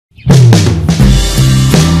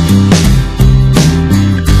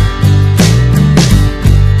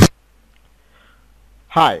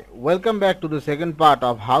Hi, welcome back to the second part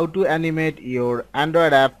of how to animate your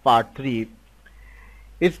Android app part 3.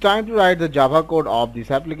 It's time to write the Java code of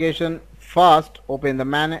this application. First, open the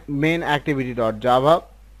main activity.java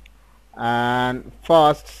and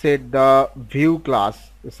first set the view class,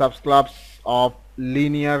 the subclass of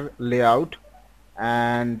linear layout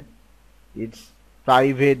and its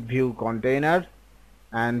private view container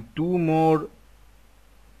and two more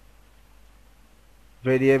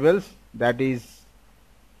variables, that is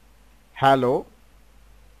hello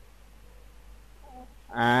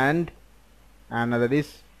and another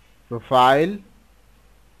is profile.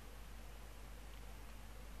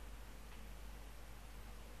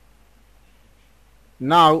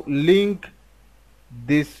 Now link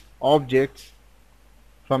these objects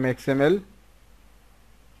from XML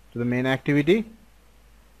to the main activity.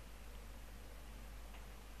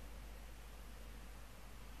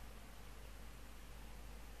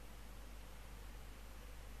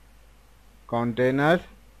 Container,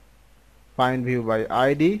 find view by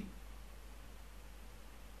ID,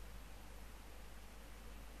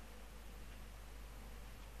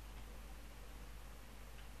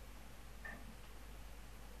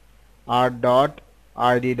 r dot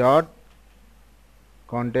id dot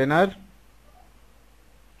container,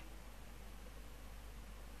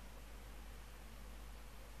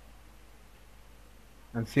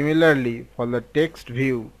 and similarly for the text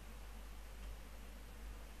view,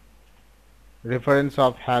 reference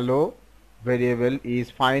of hello variable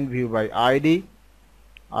is find view by ID,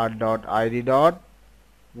 r dot id dot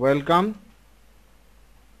welcome,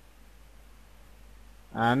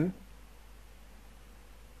 and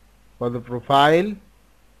for the profile,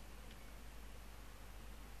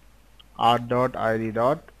 r dot id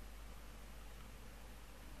dot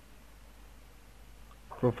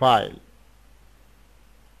profile.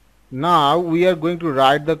 Now we are going to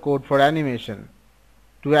write the code for animation.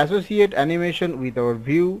 To associate animation with our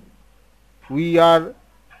view, we are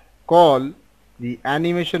call the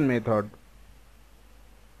animation method.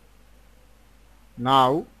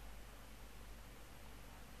 Now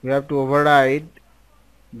we have to override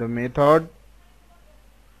the method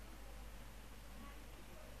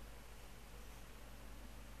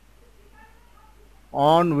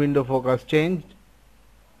on window focus changed.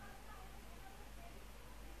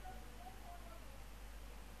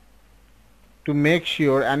 To make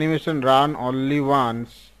sure animation run only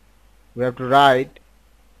once, we have to write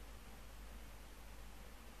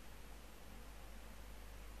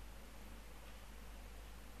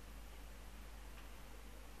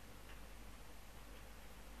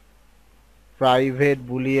private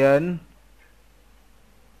boolean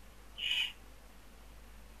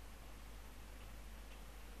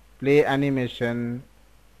play animation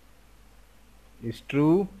is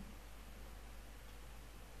true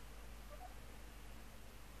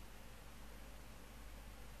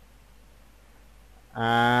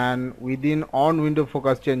and within on window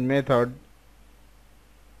focus change method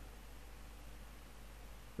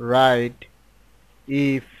write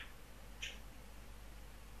if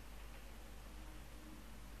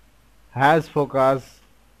has focus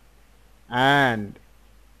and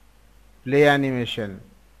play animation.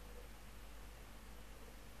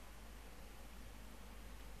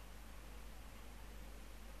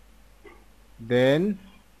 Then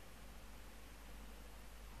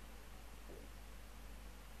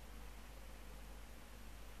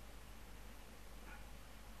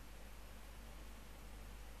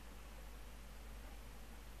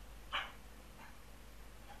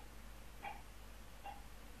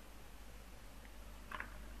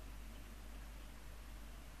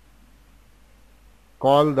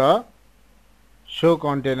call the show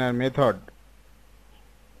container method.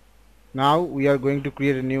 Now we are going to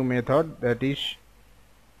create a new method, that is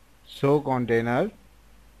show container,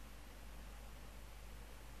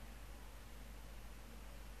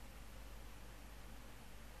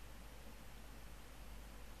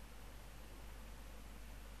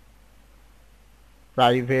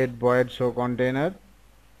 private void show container,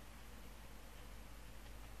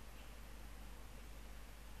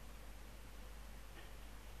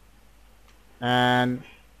 and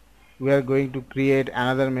we are going to create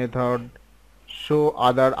another method show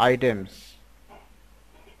other items.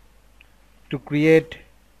 To create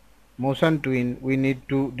motion twin, we need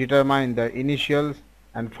to determine the initial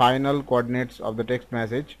and final coordinates of the text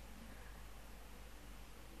message.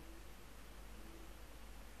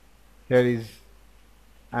 Here is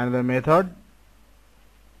another method.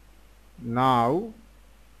 Now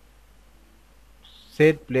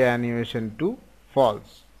set play animation to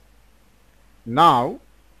false. Now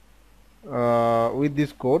with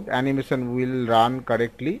this code animation will run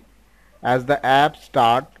correctly as the app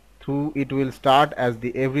start through it will start as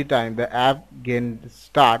the every time the app gains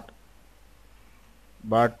start,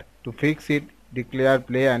 but to fix it declare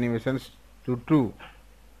play animations to true,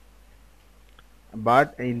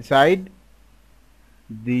 but inside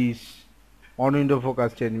this on window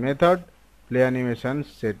focus change method play animation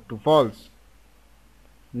set to false.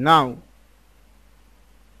 Now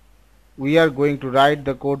we are going to write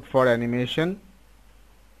the code for animation.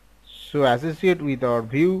 So associate with our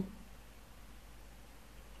view,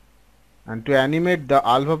 and to animate the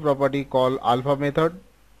alpha property call alpha method.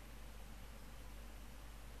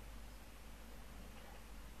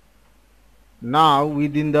 Now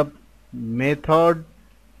within the method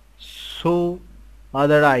show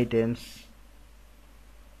other items,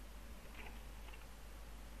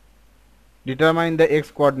 determine the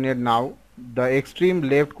x coordinate. Now the extreme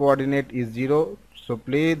left coordinate is 0, so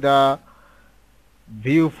play the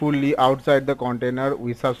view fully outside the container.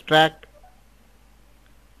 We subtract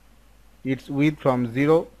its width from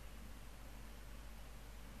 0.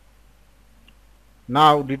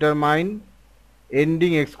 Now determine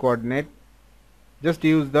ending x coordinate, just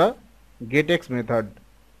use the getX method.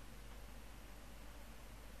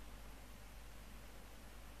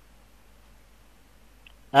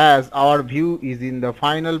 As our view is in the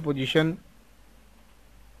final position,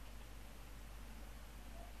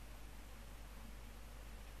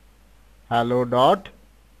 hello dot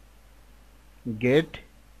get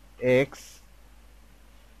x.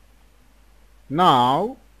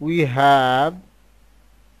 Now we have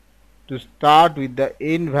to start with the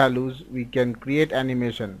end values. We can create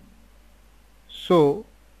animation. So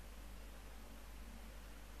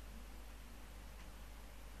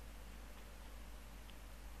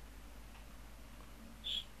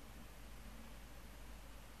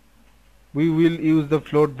we will use the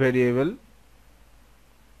float variable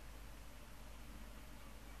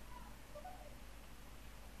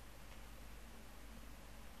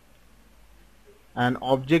and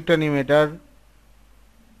object animator.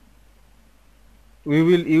 We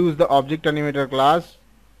will use the object animator class.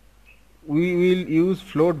 We will use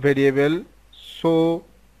float variable, so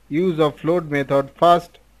use a float method.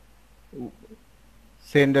 First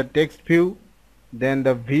send a text view, then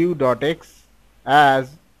the view.x,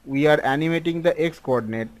 as we are animating the x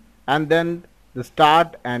coordinate, and then the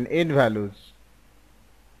start and end values.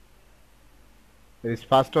 This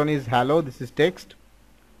first one is hello, this is text,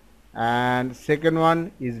 and second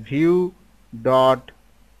one is view dot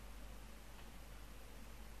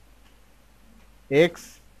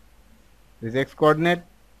x, this x coordinate,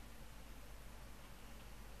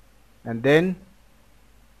 and then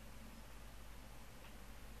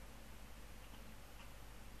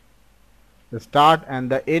the start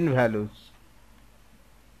and the end values.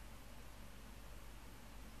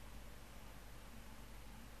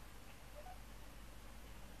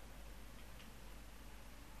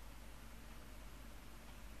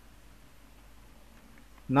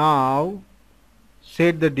 Now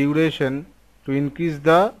set the duration to increase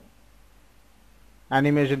the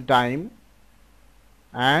animation time,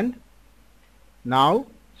 and now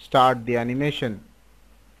start the animation.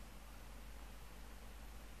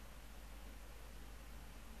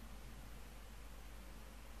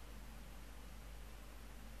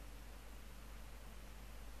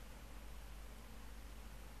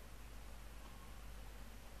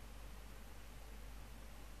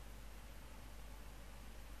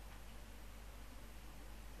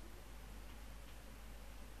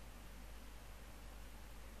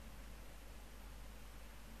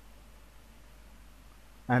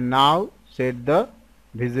 And now set the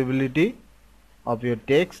visibility of your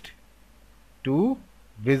text to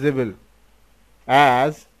visible,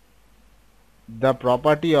 as the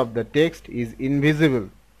property of the text is invisible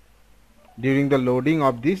during the loading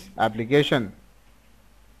of this application.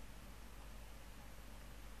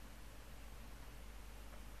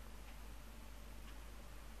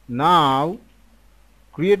 Now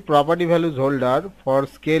create property values holder for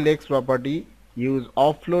scale x property. Use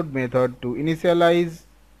offload method to initialize,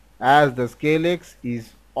 as the scale x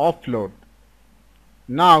is offload.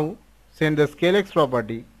 Now send the scale x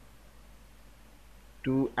property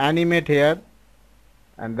to animate here,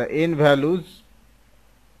 and the end values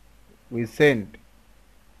we sent.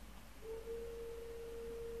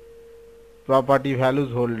 Property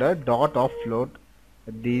values holder dot offload,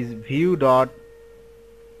 this view dot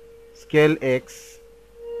scale x,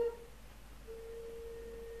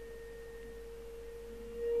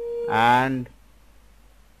 and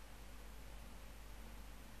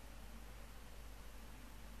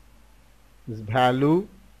this value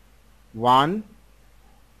 1,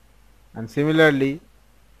 and similarly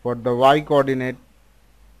for the y coordinate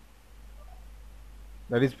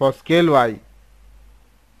that is for scale Y.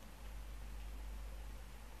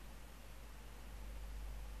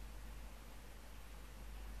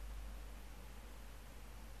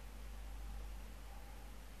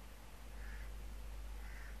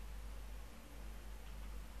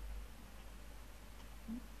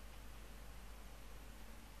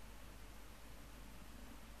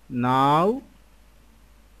 Now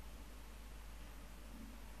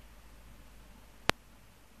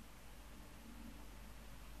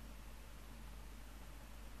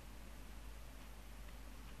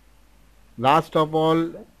last of all,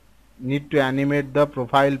 need to animate the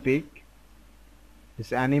profile pic.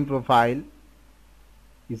 This anim profile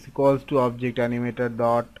is equals to object animator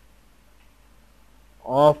dot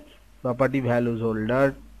of property values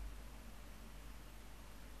holder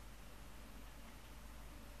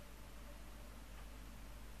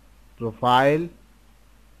profile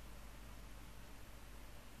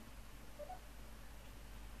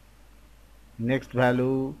next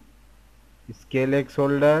value scale X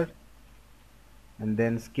holder and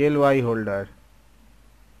then scale Y holder,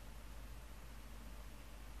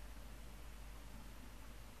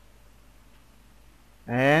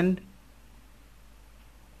 and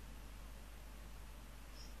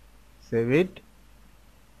save it.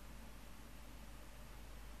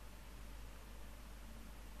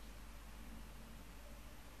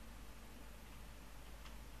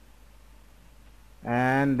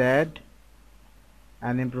 And that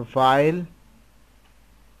anim profile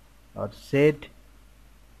or set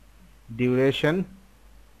duration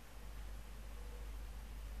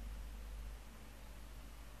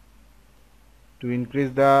to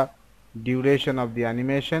increase the duration of the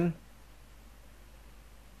animation,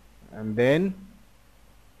 and then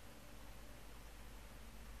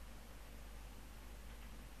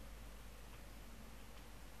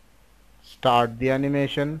start the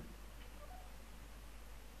animation.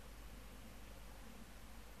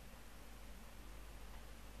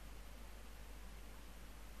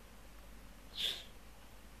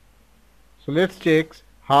 So let's check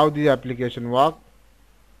how the application works.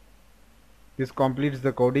 This completes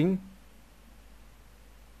the coding.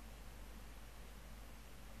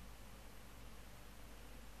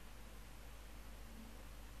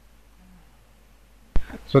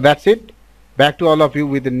 So that's it. Back to all of you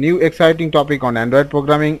with a new exciting topic on Android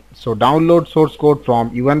programming. So download source code from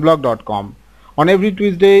unblog.com. On every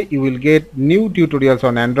Tuesday you will get new tutorials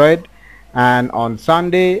on Android, and on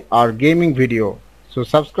Sunday our gaming video. So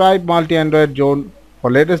subscribe Multi Android Zone for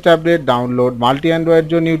latest update. Download Multi Android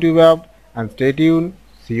Zone YouTube app and stay tuned.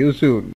 See you soon.